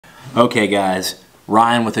Okay guys,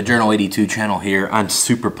 Ryan with the Journal 82 channel here. I'm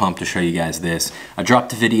super pumped to show you guys this. I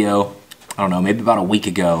dropped a video, I don't know, maybe about a week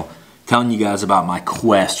ago, telling you guys about my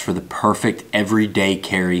quest for the perfect everyday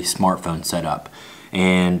carry smartphone setup.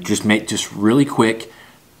 And just really quick,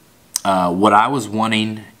 what I was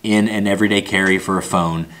wanting in an everyday carry for a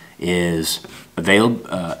phone is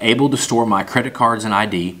able to store my credit cards and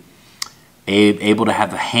ID, able to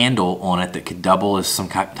have a handle on it that could double as some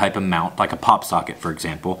type of mount, like a pop socket for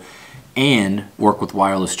example, and work with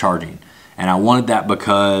wireless charging. And I wanted that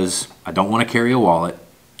because I don't want to carry a wallet.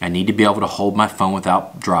 I need to be able to hold my phone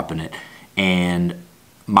without dropping it. And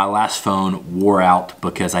my last phone wore out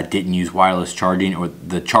because I didn't use wireless charging, or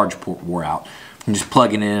the charge port wore out. I'm just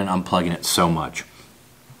plugging it in and unplugging it so much.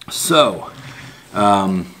 So,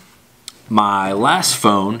 my last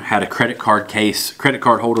phone had a credit card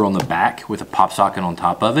holder on the back with a pop socket on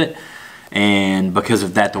top of it, and because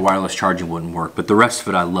of that the wireless charging wouldn't work. But the rest of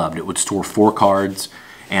it I loved. It would store 4 cards,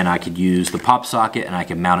 and I could use the pop socket and I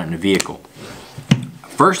could mount it in a vehicle.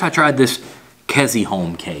 First I tried this EDC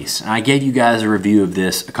home case, and I gave you guys a review of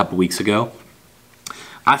this a couple weeks ago.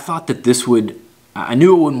 I thought that this would, I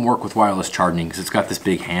knew it wouldn't work with wireless charging because it's got this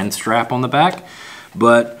big hand strap on the back,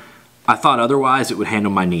 but I thought otherwise it would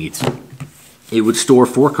handle my needs. It would store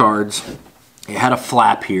 4 cards. It had a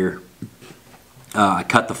flap here. I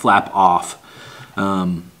cut the flap off.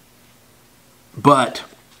 But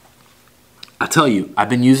I tell you, I've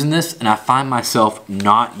been using this and I find myself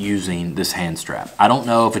not using this hand strap. I don't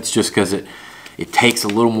know if it's just because it takes a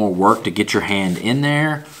little more work to get your hand in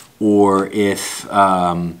there, or if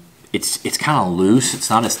it's kind of loose. It's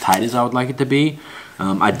not as tight as I would like it to be.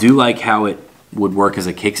 I do like how it would work as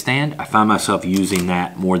a kickstand. I find myself using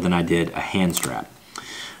that more than I did a hand strap.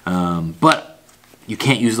 But you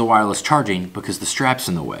can't use the wireless charging because the strap's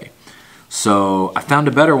in the way. So I found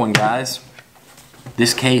a better one, guys.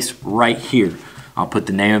 This case right here. I'll put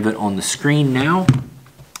the name of it on the screen now.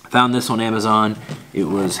 I found this on Amazon. It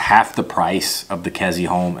was half the price of the EDC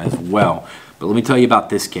Home as well. But let me tell you about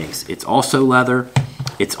this case. It's also leather.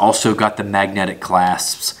 It's also got the magnetic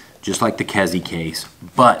clasps, just like the EDC case,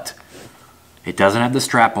 but it doesn't have the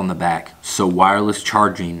strap on the back, so wireless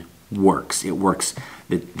charging works. It works.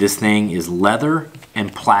 This thing is leather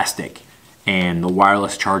and plastic, and the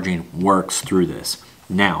wireless charging works through this.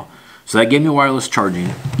 Now, so that gave me wireless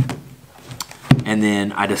charging, and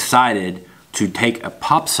then I decided to take a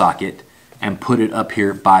pop socket and put it up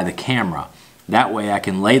here by the camera. That way I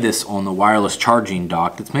can lay this on the wireless charging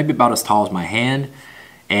dock that's maybe about as tall as my hand,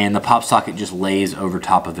 and the pop socket just lays over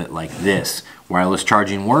top of it like this. Wireless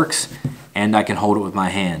charging works, and I can hold it with my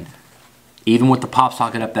hand. Even with the pop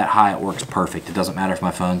socket up that high, it works perfect. It doesn't matter if my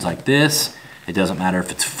phone's like this. It doesn't matter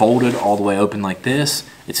if it's folded all the way open like this.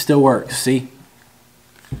 It still works, see?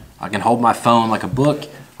 I can hold my phone like a book.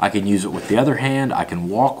 I can use it with the other hand. I can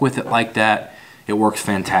walk with it like that. It works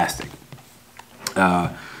fantastic.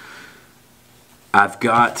 I've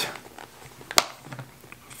got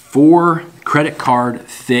 4 credit card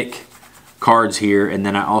thick cards here, and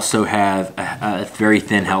then I also have a very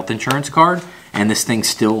thin health insurance card, and this thing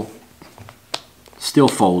still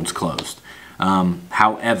folds closed.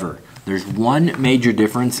 However, there's one major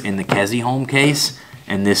difference in the EDC Home case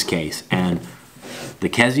and this case, and the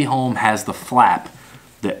EDC Home has the flap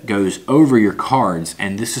that goes over your cards,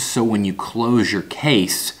 and this is so when you close your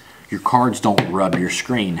case, your cards don't rub your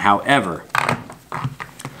screen. However,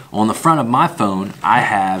 on the front of my phone, I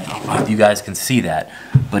have, I don't know if you guys can see that,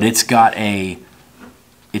 but it's got a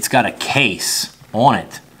case on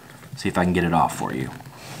it. See if I can get it off for you.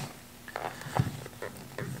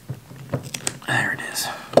 There it is.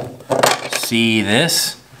 See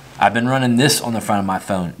this? I've been running this on the front of my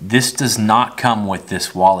phone. This does not come with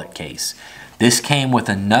this wallet case. This came with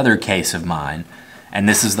another case of mine, and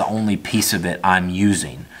this is the only piece of it I'm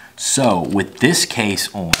using. So with this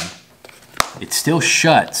case on, it still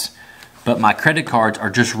shuts, but my credit cards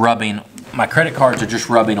are just rubbing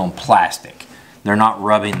on plastic. They're not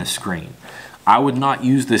rubbing the screen. I would not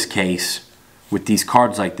use this case with these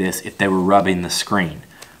cards like this if they were rubbing the screen.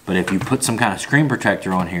 But if you put some kind of screen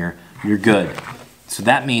protector on here, you're good. So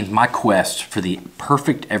that means my quest for the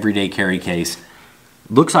perfect everyday carry case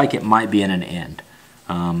looks like it might be in an end.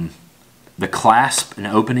 The clasp and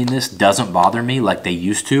opening this doesn't bother me like they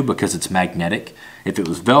used to because it's magnetic. If it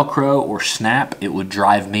was Velcro or snap, it would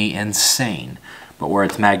drive me insane. But where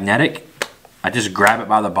it's magnetic, I just grab it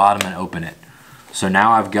by the bottom and open it. So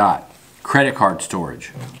now I've got credit card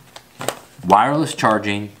storage, wireless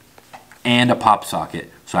charging, and a pop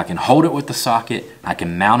socket. So I can hold it with the socket, I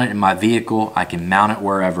can mount it in my vehicle, I can mount it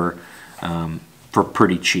wherever for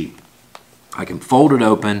pretty cheap. I can fold it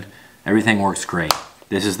open, everything works great.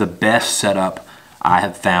 This is the best setup I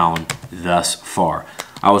have found thus far.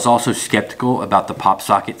 I was also skeptical about the pop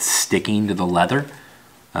socket sticking to the leather.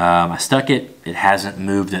 I stuck it. It hasn't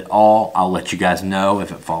moved at all. I'll let you guys know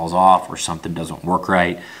if it falls off or something doesn't work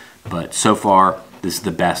right. But so far, this is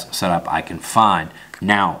the best setup I can find.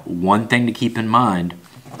 Now, one thing to keep in mind,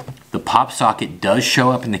 the pop socket does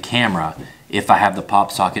show up in the camera. If I have the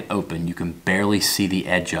pop socket open, you can barely see the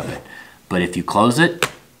edge of it. But if you close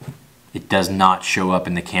it, it does not show up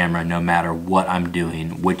in the camera no matter what I'm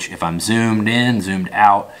doing, which if I'm zoomed in, zoomed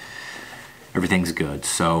out, everything's good.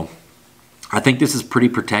 So I think this is pretty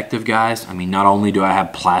protective, guys. I mean, not only do I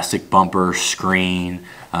have plastic bumper, screen,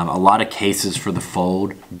 a lot of cases for the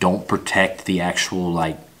Fold don't protect the actual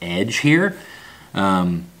like edge here.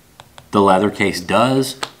 The leather case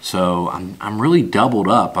does, so I'm really doubled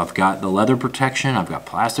up. I've got the leather protection, I've got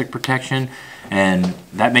plastic protection, and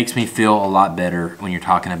that makes me feel a lot better when you're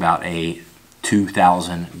talking about a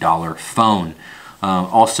 $2,000 phone.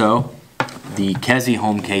 Also, the Kezi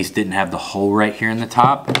home case didn't have the hole right here in the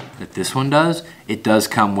top that this one does. It does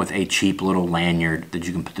come with a cheap little lanyard that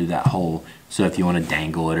you can put through that hole, so if you want to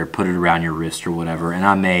dangle it or put it around your wrist or whatever, and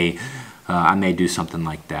I may do something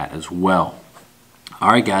like that as well.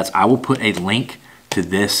 Alright guys, I will put a link to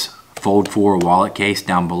this Fold 4 wallet case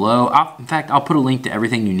down below. In fact, I'll put a link to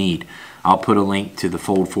everything you need. I'll put a link to the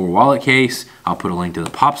Fold 4 wallet case. I'll put a link to the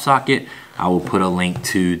pop socket. I will put a link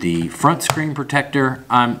to the front screen protector.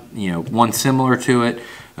 One similar to it.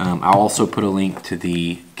 I'll also put a link to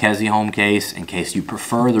the Kezi home case in case you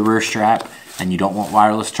prefer the rear strap and you don't want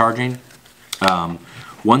wireless charging.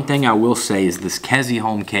 One thing I will say is this Kezi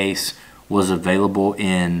home case was available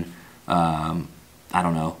in I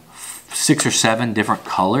don't know, 6 or 7 different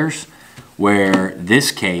colors, where this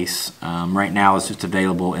case right now is just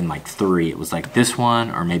available in like 3. It was like this one,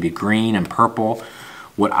 or maybe green and purple.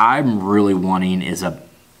 What I'm really wanting is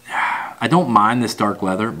I don't mind this dark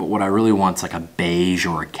leather, but what I really want is like a beige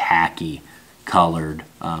or a khaki colored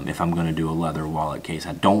if I'm going to do a leather wallet case.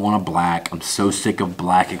 I don't want a black. I'm so sick of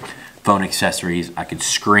black phone accessories. I could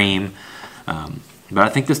scream. But I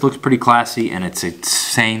think this looks pretty classy, and it's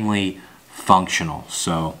insanely functional.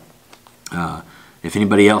 So if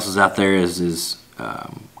anybody else is out there is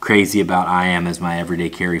crazy about I am as my everyday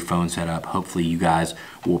carry phone setup, hopefully you guys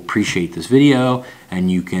will appreciate this video, and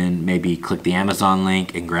you can maybe click the Amazon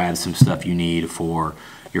link and grab some stuff you need for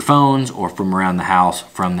your phones or from around the house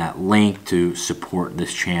from that link to support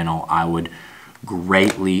this channel. I would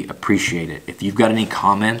greatly appreciate it. If you've got any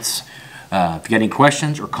comments, if you got any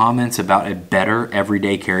questions or comments about a better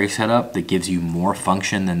everyday carry setup that gives you more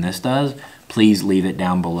function than this does, please leave it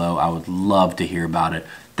down below. I would love to hear about it.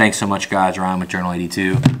 Thanks so much, guys. Ryan with Journal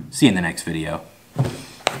 82. See you in the next video.